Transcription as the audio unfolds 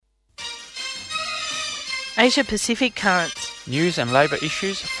Asia-Pacific Currents. News and labour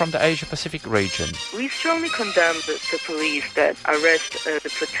issues from the Asia-Pacific region. We strongly condemn the police that arrest the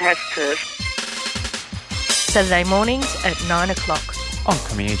protesters. Saturday mornings at 9 o'clock. On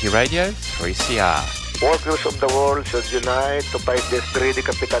Community Radio 3CR. Workers of the world should unite to fight this greedy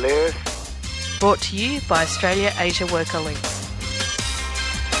capitalists. Brought to you by Australia Asia Worker Links.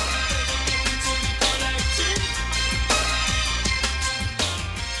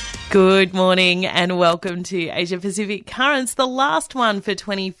 Good morning and welcome to Asia Pacific Currents, the last one for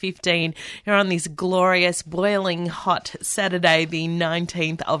 2015. You're on this glorious, boiling hot Saturday, the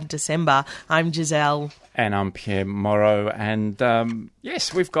 19th of December. I'm Giselle. And I'm Pierre Morrow, and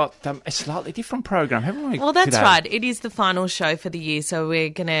yes, we've got a slightly different program, haven't we? Well, that's today? right. It is the final show for the year, so we're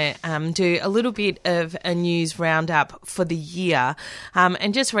going to do a little bit of a news roundup for the year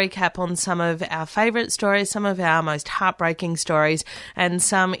and just recap on some of our favourite stories, some of our most heartbreaking stories, and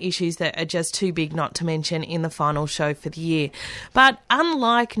some issues that are just too big not to mention in the final show for the year. But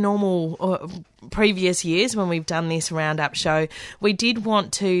unlike normal previous years when we've done this roundup show, we did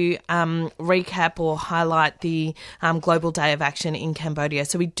want to recap or highlight the Global Day of Action in Cambodia.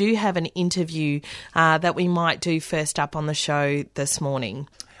 So we do have an interview that we might do first up on the show this morning.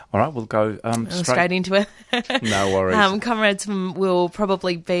 All right, we'll go straight into it. No worries. Comrades will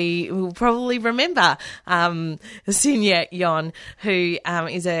probably remember Sinyet Yon, who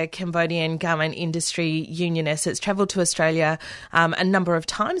is a Cambodian garment industry unionist that's travelled to Australia a number of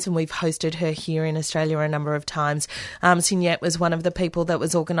times, and we've hosted her here in Australia a number of times. Sinyet was one of the people that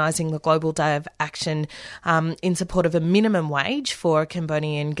was organising the Global Day of Action in support of a minimum wage for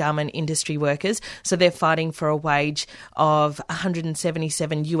Cambodian garment industry workers. So they're fighting for a wage of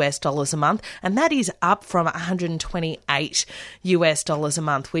 $177 a month, and that is up from $128 a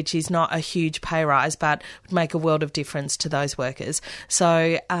month, which is not a huge pay rise, but would make a world of difference to those workers.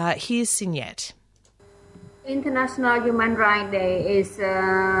 So here's Sinyet. International Human Rights Day is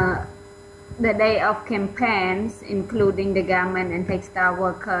the day of campaigns, including the garment and textile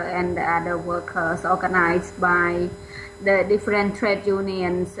worker and the other workers, organized by the different trade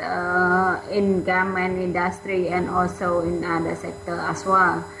unions in garment industry and also in other sector as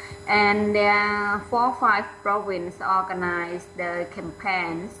well. And there are 4 or 5 provinces organize the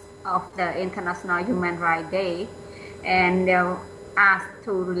campaigns of the International Human Rights Day, and they're asked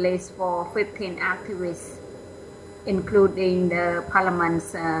to release for 15 activists, including the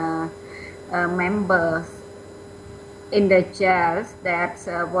parliament's members in the jails that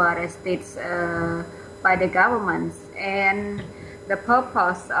were arrested by the government. And the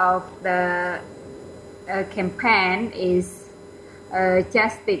purpose of the campaign is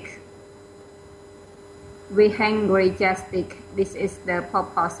justice. We hungry justice. This is the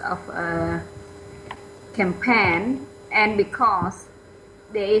purpose of a campaign, and because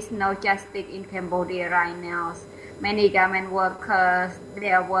there is no justice in Cambodia right now, many garment workers,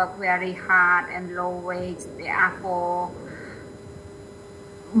 they work very hard and low wage. They ask for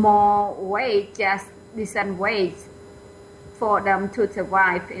more wage, just decent wage for them to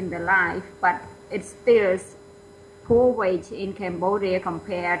survive in the life, but it's still poor wage in Cambodia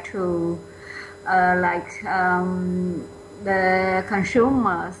compared to the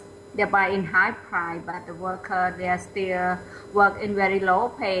consumers. They buy in high price, but the worker, they still work in very low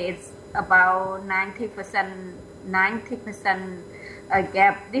pay. It's about 90%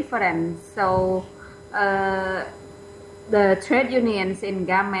 gap difference. So the trade unions in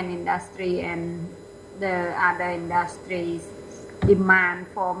garment industry and the other industries demand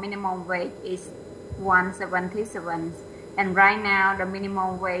for minimum wage is 177, and right now the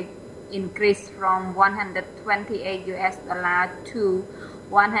minimum wage increased from $128 to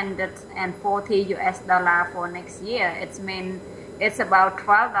 $140 for next year. It means it's about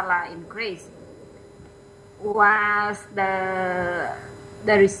 $12 increase. Whilst the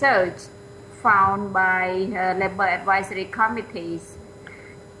research found by labor advisory committees,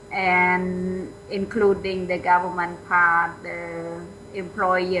 and including the government part, the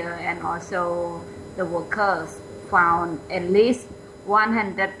employer and also the workers, found at least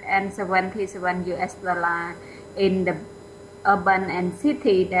 $177 in the urban and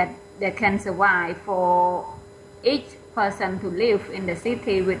city that they can survive for each person to live in the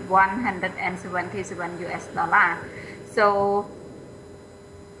city with $177. So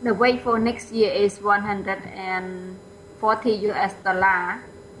the wage for next year is $140.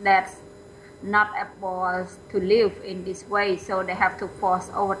 That's not able to live in this way, so they have to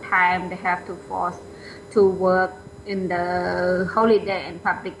force overtime, they have to force to work in the holiday and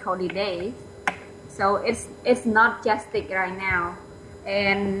public holidays. So it's not justice right now.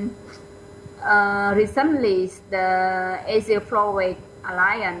 And recently the Asia Flowway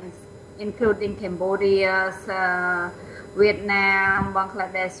Alliance including Cambodia, Vietnam,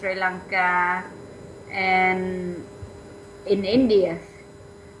 Bangladesh, Sri Lanka, and in India.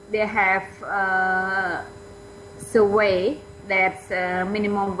 They have survey that's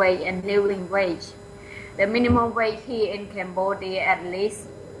minimum wage and living wage. The minimum wage here in Cambodia at least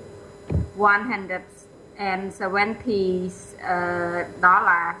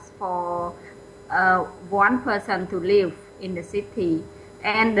 $170 for one person to live in the city,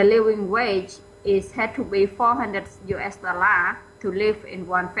 and the living wage had to be $400 to live in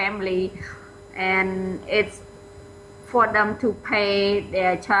one family, and it's for them to pay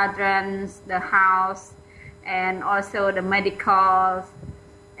their children, the house, and also the medicals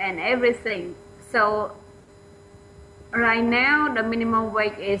and everything. So right now the minimum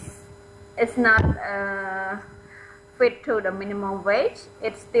wage is not fit to the minimum wage.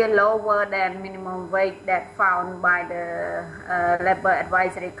 It's still lower than minimum wage that found by the Labor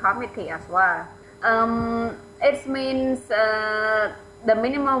Advisory Committee as well. It means the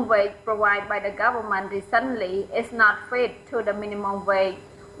minimum wage provided by the government recently is not fit to the minimum wage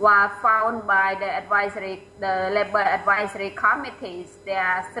was found by the Labor Advisory Committees. There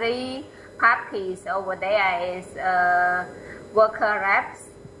are 3 parties over there: is worker reps,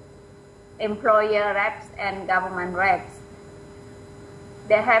 employer reps, and government reps.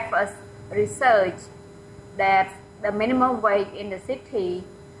 They have a research that the minimum wage in the city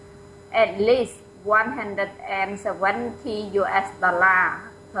at least $170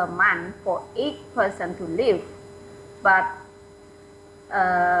 per month for each person to live. But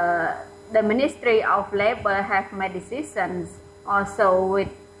the Ministry of Labor have made decisions also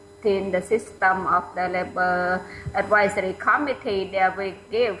within the system of the Labor Advisory Committee. They will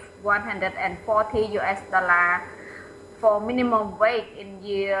give $140 for minimum wage in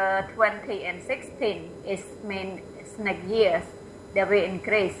year 2016. It means next year they will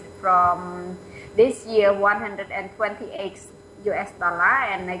increase from this year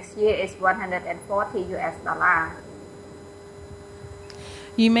 $128 and next year is $140.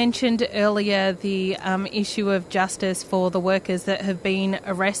 You mentioned earlier the issue of justice for the workers that have been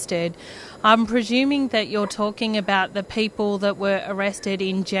arrested. I'm presuming that you're talking about the people that were arrested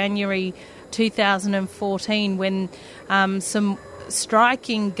in January 2014 when some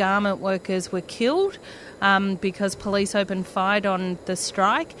striking garment workers were killed because police opened fire on the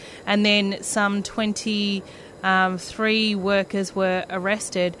strike, and then some 23 workers were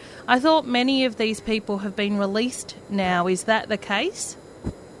arrested. I thought many of these people have been released now. Is that the case?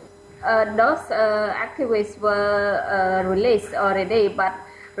 Those activists were released already, but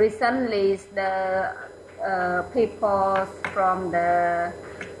recently the people from the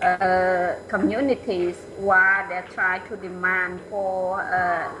communities while they try to demand for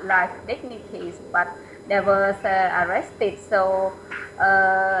life dignities, but they were arrested. So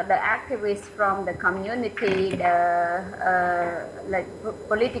the activists from the community, the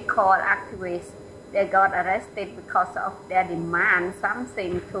political activists, they got arrested because of their demand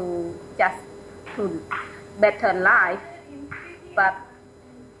something to better life. But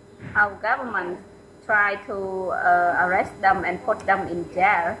our government tried to arrest them and put them in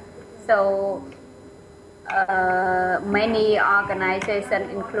jail. So many organizations,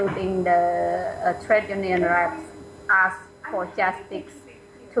 including the trade union reps, asked for justice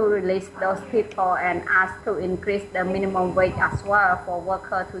to release those people and asked to increase the minimum wage as well for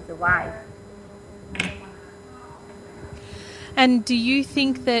workers to survive. And do you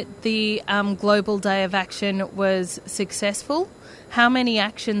think that the Global Day of Action was successful? How many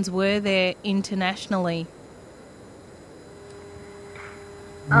actions were there internationally?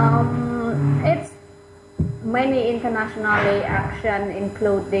 It's many internationally action,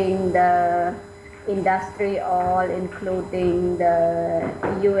 including the industry, all including the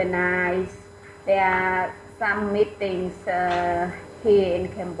UNIs. There are some meetings here in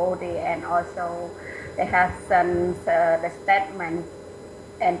Cambodia, and also they have sent the statements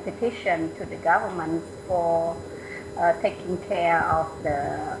and petition to the government for taking care of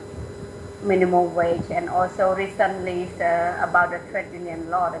the minimum wage, and also recently about the trade union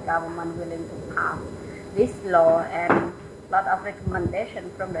law, the government willing to pass this law, and a lot of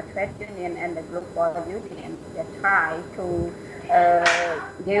recommendations from the trade union and the global union. They try to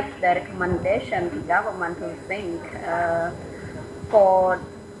give the recommendation to government to think for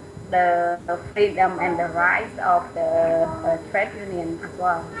the freedom and the rights of the trade union as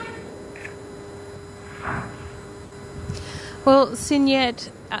well. Well,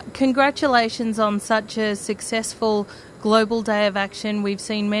 Sinyet, congratulations on such a successful Global Day of Action. We've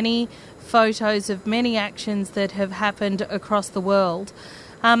seen many photos of many actions that have happened across the world.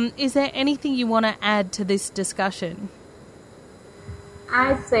 Is there anything you want to add to this discussion?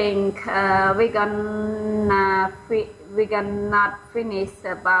 I think we're gonna not finish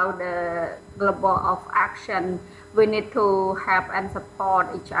about the global of action. We need to help and support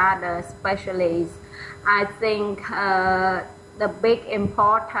each other, especially. I think the big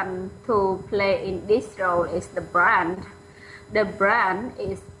important to play in this role is the brand. The brand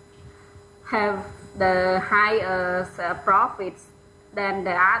have the higher profits than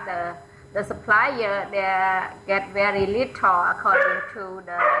the other. The supplier, they get very little according to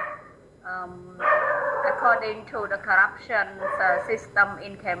the corruption system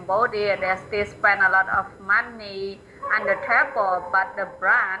in Cambodia. They still spend a lot of money on the table, but the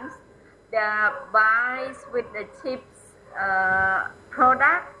brands, they buy with the cheap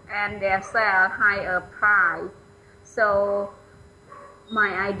product and they sell higher price. So my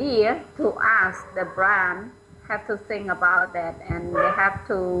idea to ask the brand have to think about that, and they have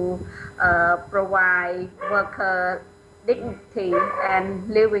to provide worker dignity and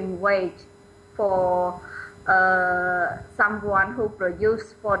living wage for someone who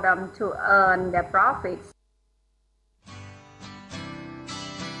produce for them to earn their profits.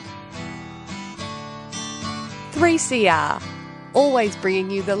 "3CR", always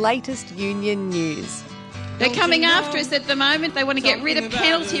bringing you the latest union news. They're coming after us at the moment. They want to get rid of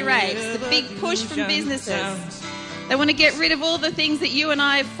penalty rates, the big push from businesses. They want to get rid of all the things that you and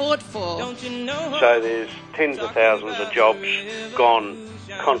I have fought for. So there's tens of thousands of jobs gone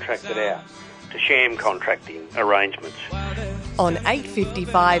contracted out to sham contracting arrangements. On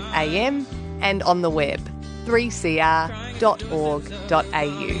 8:55 a.m. and on the web, 3cr.org.au.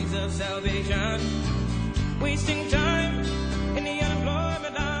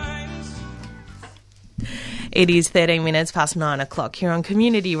 It is 13 minutes past 9 o'clock here on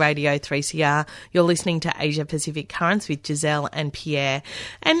Community Radio 3CR. You're listening to Asia Pacific Currents with Giselle and Pierre.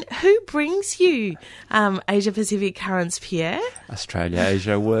 And who brings you Asia Pacific Currents, Pierre? Australia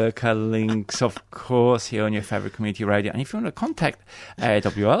Asia Worker Links, of course, here on your favourite community radio. And if you want to contact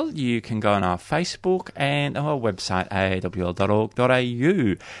AAWL, you can go on our Facebook and our website,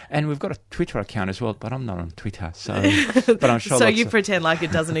 aawl.org.au. And we've got a Twitter account as well, but I'm not on Twitter, so but I'm sure. So you pretend like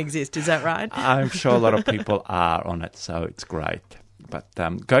it doesn't exist, is that right? I'm sure a lot of people are on it, so it's great. But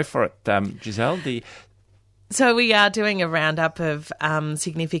go for it, Giselle. So we are doing a roundup of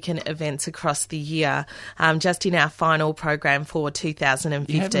significant events across the year, just in our final program for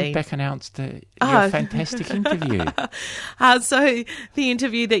 2015. You haven't back announced your fantastic interview. So the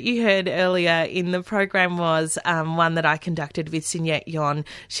interview that you heard earlier in the program was one that I conducted with Sinyet Yon.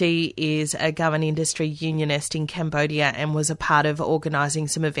 She is a government industry unionist in Cambodia and was a part of organising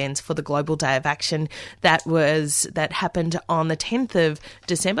some events for the Global Day of Action that happened on the 10th of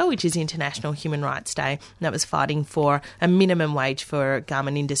December, which is International Human Rights Day. And that was fighting for a minimum wage for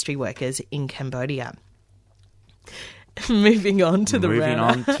garment industry workers in Cambodia. Moving on to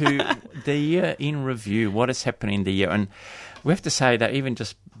the year in review. What has happened in the year? And we have to say that even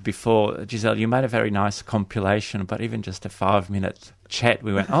just before, Giselle, you made a very nice compilation, but even just a 5-minute chat,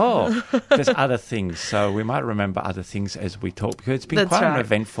 we went, there's other things. So we might remember other things as we talk, because it's been an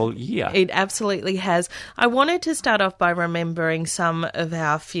eventful year. It absolutely has. I wanted to start off by remembering some of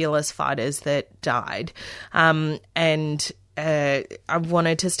our fearless fighters that died. I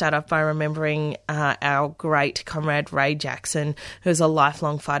wanted to start off by remembering our great comrade Ray Jackson, who was a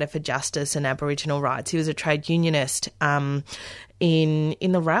lifelong fighter for justice and Aboriginal rights. He was a trade unionist in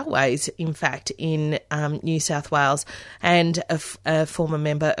the railways, in fact, in New South Wales, and a former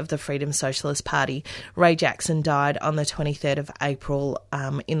member of the Freedom Socialist Party. Ray Jackson died on the 23rd of April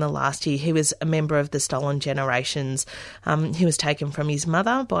in the last year. He was a member of the Stolen Generations. He was taken from his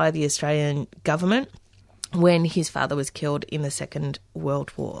mother by the Australian government when his father was killed in the Second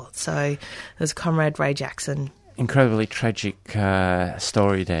World War. So it was Comrade Ray Jackson. Incredibly tragic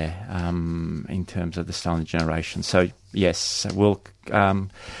story there in terms of the Stolen Generation. So, yes, I'm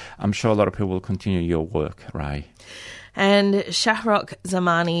sure a lot of people will continue your work, Ray. And Shahrokh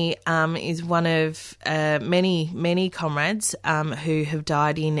Zamani is one of many comrades who have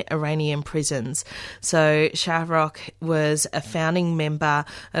died in Iranian prisons. So Shahrokh was a founding member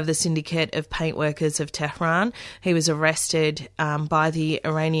of the Syndicate of Paint Workers of Tehran. He was arrested by the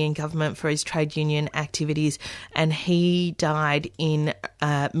Iranian government for his trade union activities, and he died in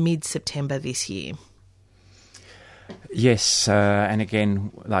mid-September this year. Yes, and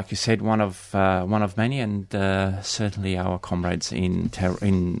again, like you said, one of many, and certainly our comrades in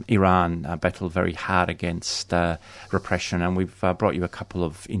Iran battle very hard against repression, and we've brought you a couple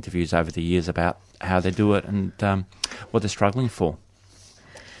of interviews over the years about how they do it and what they're struggling for.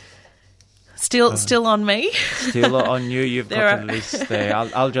 Still on me. Still on you. You've got the list there.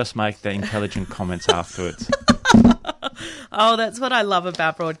 I'll just make the intelligent comments afterwards. Oh, that's what I love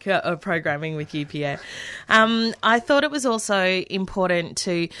about programming with UPA. I thought it was also important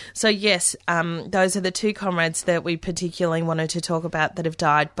to... So, yes, those are the two comrades that we particularly wanted to talk about that have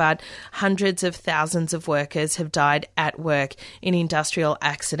died, but hundreds of thousands of workers have died at work in industrial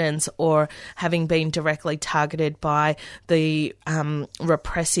accidents or having been directly targeted by the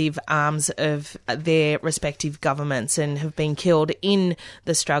repressive arms of their respective governments and have been killed in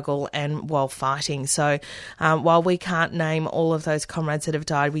the struggle and while fighting. So while we can't name all of those comrades that have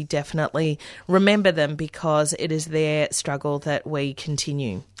died, we definitely remember them because it is their struggle that we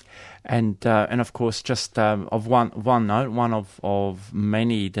continue. And of course, just of one note, one of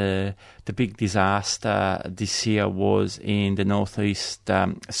many, the big disaster this year was in the northeast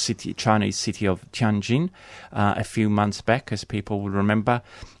Chinese city of Tianjin a few months back, as people will remember,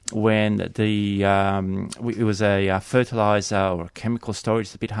 when it was a fertilizer or a chemical storage.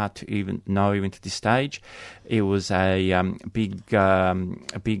 It's a bit hard to even know even to this stage. It was a big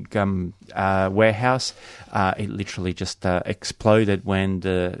warehouse. It literally just exploded when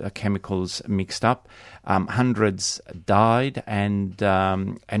the chemicals mixed up. Hundreds died, and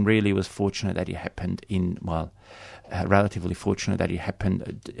really was fortunate that it happened relatively fortunate that it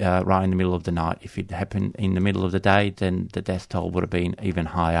happened right in the middle of the night. If it happened in the middle of the day, then the death toll would have been even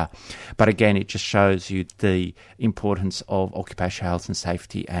higher. But again, it just shows you the importance of occupational health and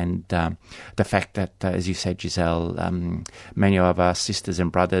safety, and the fact that, as you said, Giselle, many of our sisters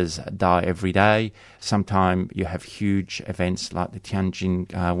and brothers die every day. Sometimes you have huge events like the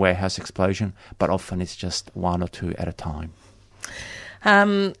Tianjin warehouse explosion, but often it's just one or two at a time.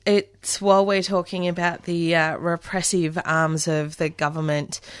 It's while we're talking about the repressive arms of the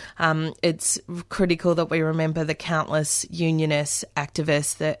government, it's critical that we remember the countless unionist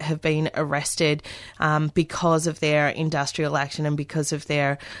activists that have been arrested because of their industrial action and because of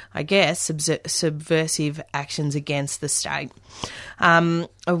their, I guess, subversive actions against the state. I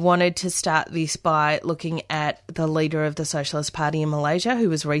wanted to start this by looking at the leader of the Socialist Party in Malaysia, who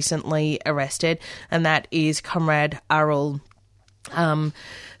was recently arrested, and that is Comrade Arul.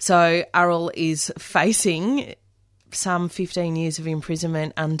 So Arul is facing some 15 years of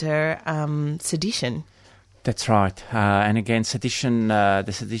imprisonment under sedition. That's right. And again, sedition,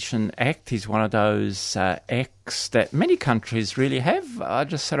 the Sedition Act is one of those acts that many countries really have.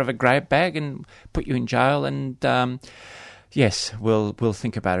 Just sort of a grab bag and put you in jail, and yes, we'll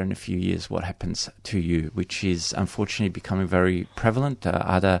think about it in a few years what happens to you, which is unfortunately becoming very prevalent.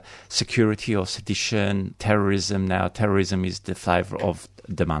 Either security or sedition, terrorism. Now, terrorism is the flavour of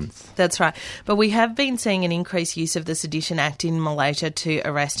the month. That's right. But we have been seeing an increased use of the Sedition Act in Malaysia to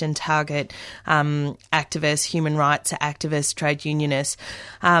arrest and target activists, human rights activists, trade unionists.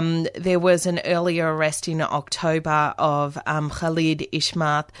 There was an earlier arrest in October of Khalid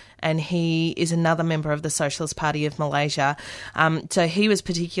Ishmath, and he is another member of the Socialist Party of Malaysia. So he was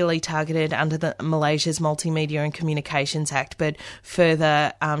particularly targeted under the Malaysia's Multimedia and Communications Act, but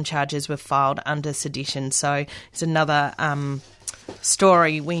further charges were filed under sedition. So it's another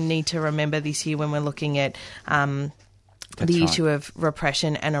story we need to remember this year when we're looking at the issue of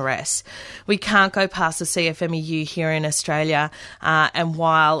repression and arrests. We can't go past the CFMEU here in Australia, and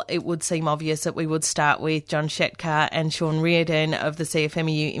while it would seem obvious that we would start with John Shetka and Sean Reardon of the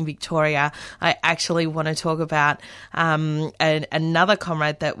CFMEU in Victoria, I actually want to talk about another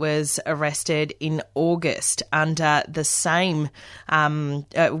comrade that was arrested in August under the same,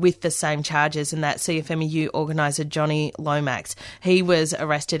 with the same charges, and that CFMEU organiser Johnny Lomax. He was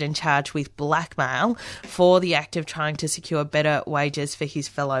arrested and charged with blackmail for the act of trying to secure better wages for his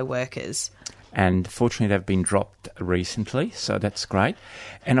fellow workers. And fortunately, they've been dropped recently, so that's great.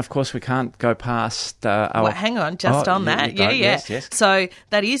 And of course, we can't go past our... hang on, just on that. Yeah. Yes. So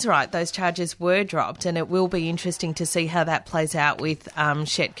that is right. Those charges were dropped, and it will be interesting to see how that plays out with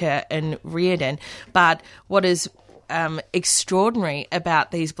Shetka and Reardon. But what is extraordinary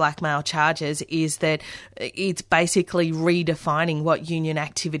about these blackmail charges is that it's basically redefining what union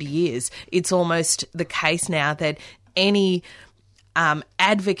activity is. It's almost the case now that any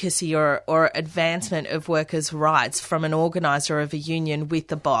advocacy or advancement of workers' rights from an organiser of a union with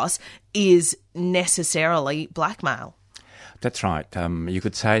the boss is necessarily blackmail. That's right. You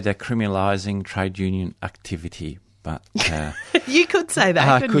could say they're criminalising trade union activity, but... You could say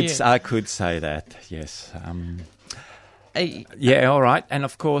that, couldn't you? I could say that, yes. Yeah, all right. And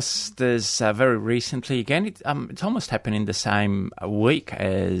of course, there's very recently, again, it's almost happened in the same week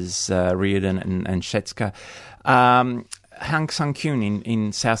as Reardon and Shetka. Hang Sang-kyun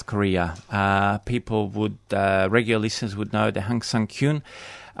in South Korea. Regular listeners would know that Hang Sang-kyun.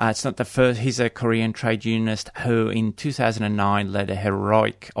 It's not the first. He's a Korean trade unionist who in 2009 led a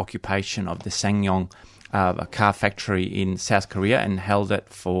heroic occupation of the Sangyeong a car factory in South Korea and held it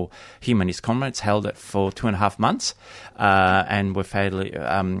for, him and his comrades held it for 2.5 months and were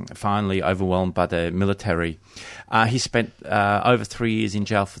finally overwhelmed by the military. He spent over 3 years in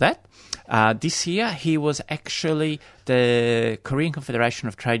jail for that. This year, he was actually, the Korean Confederation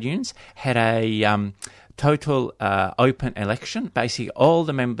of Trade Unions had a total open election. Basically, all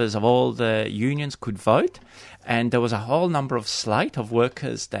the members of all the unions could vote, and there was a whole number of slate of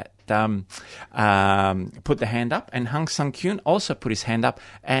workers that put their hand up, and Hang Sang-kyun also put his hand up,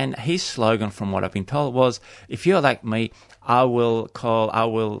 and his slogan, from what I've been told, was, if you're like me, I will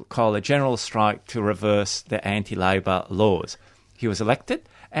call a general strike to reverse the anti-labour laws. He was elected,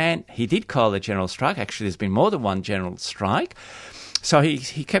 and he did call a general strike. Actually, there's been more than one general strike. So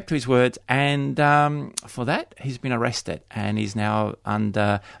he kept to his words, and for that, he's been arrested, and he's now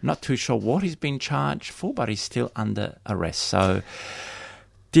under, I'm not too sure what he's been charged for, but he's still under arrest. So,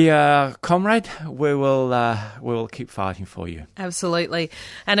 dear comrade, we will keep fighting for you. Absolutely.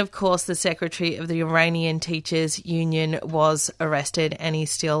 And of course, the secretary of the Iranian Teachers Union was arrested and he's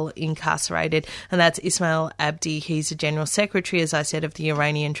still incarcerated. And that's Ismail Abdi. He's the general secretary, as I said, of the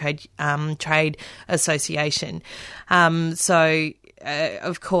Iranian Trade Association.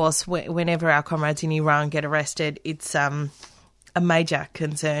 Of course, whenever our comrades in Iran get arrested, it's a major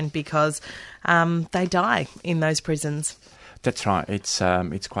concern because they die in those prisons. That's right. It's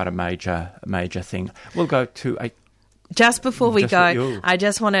quite a major thing. We'll go to a... Just before we go, I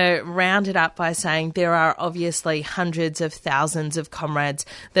just want to round it up by saying there are obviously hundreds of thousands of comrades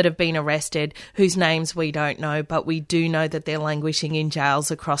that have been arrested whose names we don't know, but we do know that they're languishing in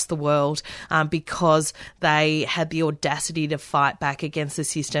jails across the world because they had the audacity to fight back against the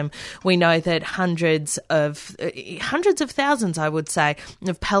system. We know that hundreds of thousands, I would say,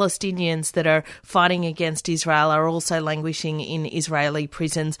 of Palestinians that are fighting against Israel are also languishing in Israeli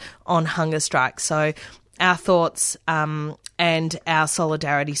prisons on hunger strikes. So our thoughts and our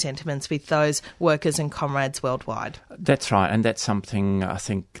solidarity sentiments with those workers and comrades worldwide. That's right, and that's something I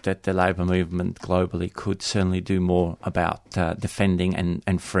think that the labour movement globally could certainly do more about, defending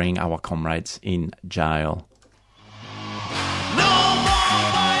and freeing our comrades in jail.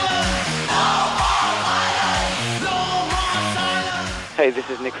 Hey, this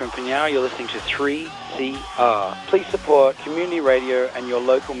is Nick from Pinyao. You're listening to 3CR. Please support community radio and your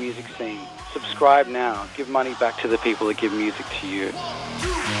local music scene. Subscribe now. Give money back to the people that give music to you. 1, 2,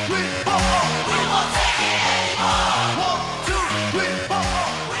 3, 4. We won't take it anymore. 1, 2, 3, 4.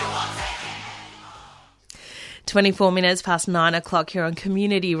 We won't take it. 24 minutes past 9 o'clock here on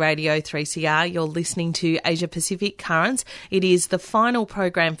Community Radio 3CR. You're listening to Asia Pacific Currents. It is the final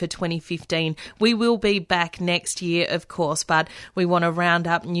program for 2015. We will be back next year, of course, but we want to round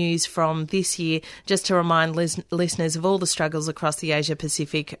up news from this year just to remind listeners of all the struggles across the Asia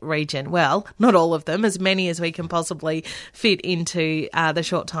Pacific region. Well, not all of them, as many as we can possibly fit into the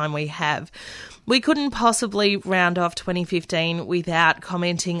short time we have. We couldn't possibly round off 2015 without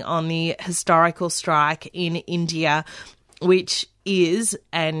commenting on the historical strike in India, which is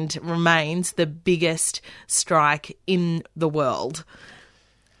and remains the biggest strike in the world.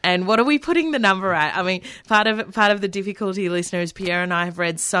 And what are we putting the number at? I mean, part of the difficulty, listeners, Pierre and I have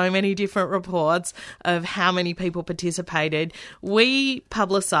read so many different reports of how many people participated. We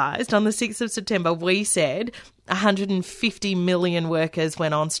publicised on the 6th of September, we said 150 million workers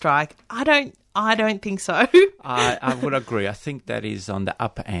went on strike. I don't think so. I would agree. I think that is on the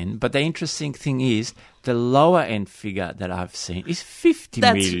upper end. But the interesting thing is the lower end figure that I've seen is 50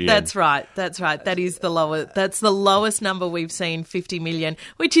 million. That's right. That is the lower. That's the lowest number we've seen, 50 million,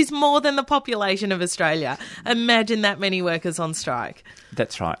 which is more than the population of Australia. Imagine that many workers on strike.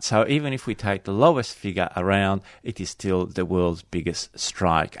 That's right. So even if we take the lowest figure around, it is still the world's biggest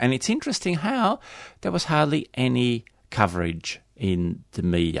strike. And it's interesting how there was hardly any coverage in the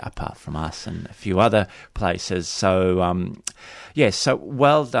media apart from us and a few other places. So, yes, so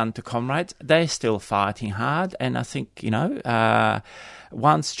well done to comrades. They're still fighting hard, and I think,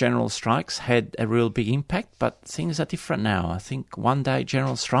 once general strikes had a real big impact, but things are different now. I think one day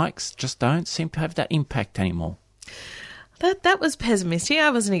general strikes just don't seem to have that impact anymore. That was pessimistic. I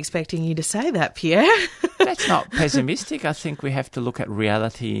wasn't expecting you to say that, Pierre. That's not pessimistic. I think we have to look at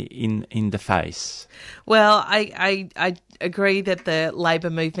reality in the face. Well, I agree that the labour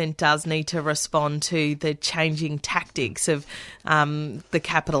movement does need to respond to the changing tactics of the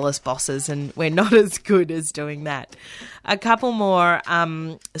capitalist bosses, and we're not as good as doing that. A couple more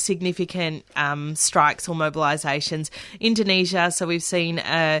significant strikes or mobilisations. Indonesia, so we've seen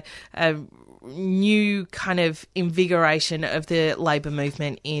a new kind of invigoration of the labour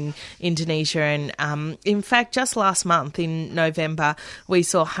movement in Indonesia. And in fact, just last month in November, we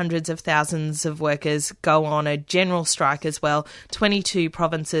saw hundreds of thousands of workers go on a general strike as well. 22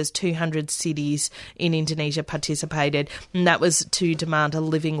 provinces, 200 cities in Indonesia participated, and that was to demand a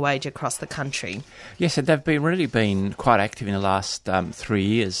living wage across the country. Yes, and they've really been quite active in the last 3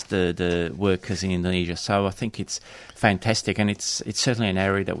 years, the workers in Indonesia. So I think it's fantastic, and it's certainly an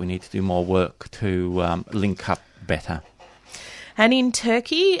area that we need to do more work to link up better. And in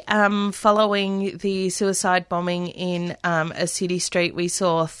Turkey, following the suicide bombing in a city street, we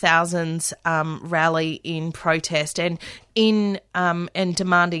saw thousands rally in protest and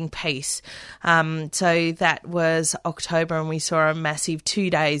demanding peace. So that was October, and we saw a massive 2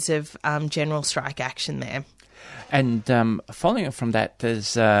 days of general strike action there. And following on from that,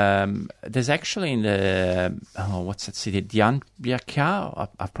 there's actually in the what's that city, Diyarbakir?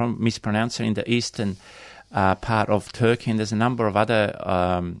 I probably mispronounced it, in the eastern part of Turkey, and there's a number of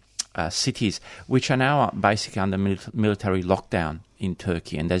other cities which are now basically under military lockdown in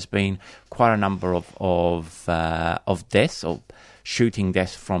Turkey, and there's been quite a number of deaths, or shooting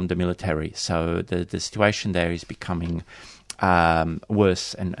deaths from the military. So the situation there is becoming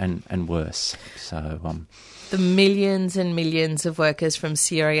worse and worse. So. The millions and millions of workers from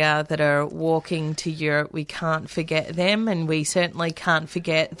Syria that are walking to Europe, we can't forget them, and we certainly can't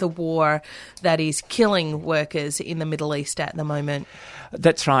forget the war that is killing workers in the Middle East at the moment.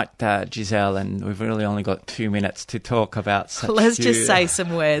 That's right, Giselle, and we've really only got 2 minutes to talk about such... Let's just say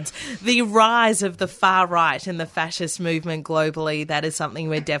some words. The rise of the far right and the fascist movement globally, that is something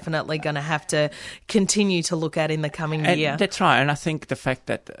we're definitely going to have to continue to look at in the coming year. That's right, and I think the fact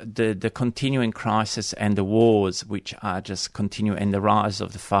that the continuing crisis and the wars which are just continue, and the rise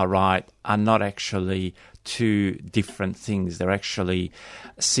of the far right are not actually two different things. They're actually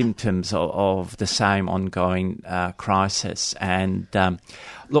symptoms of the same ongoing crisis. And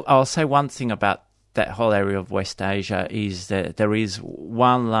look, I'll say one thing about that whole area of West Asia is that there is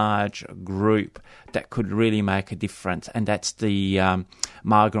one large group that could really make a difference, and that's the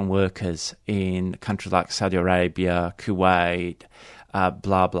migrant workers in countries like Saudi Arabia, Kuwait,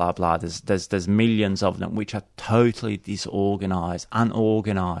 blah, blah, blah. There's millions of them which are totally disorganised,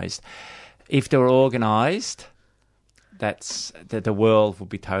 unorganised. If they were organised, that's the world would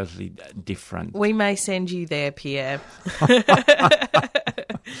be totally different. We may send you there, Pierre.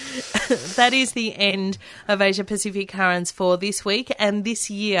 That is the end of Asia Pacific Currents for this week and this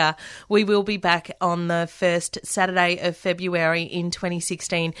year. We will be back on the first Saturday of February in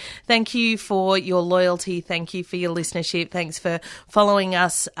 2016. Thank you for your loyalty. Thank you for your listenership. Thanks for following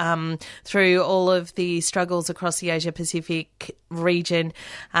us through all of the struggles across the Asia Pacific region.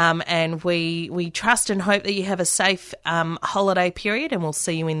 And we trust and hope that you have a safe holiday period, and we'll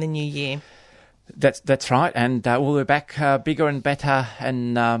see you in the new year. That's right, and we'll be back bigger and better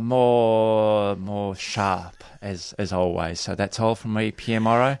and more sharp as always. So that's all from me, Pierre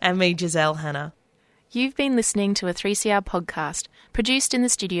Morrow. And me, Giselle Hanna. You've been listening to a 3CR podcast produced in the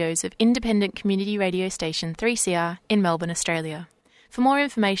studios of independent community radio station 3CR in Melbourne, Australia. For more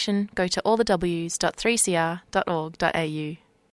information, go to allthews.3cr.org.au.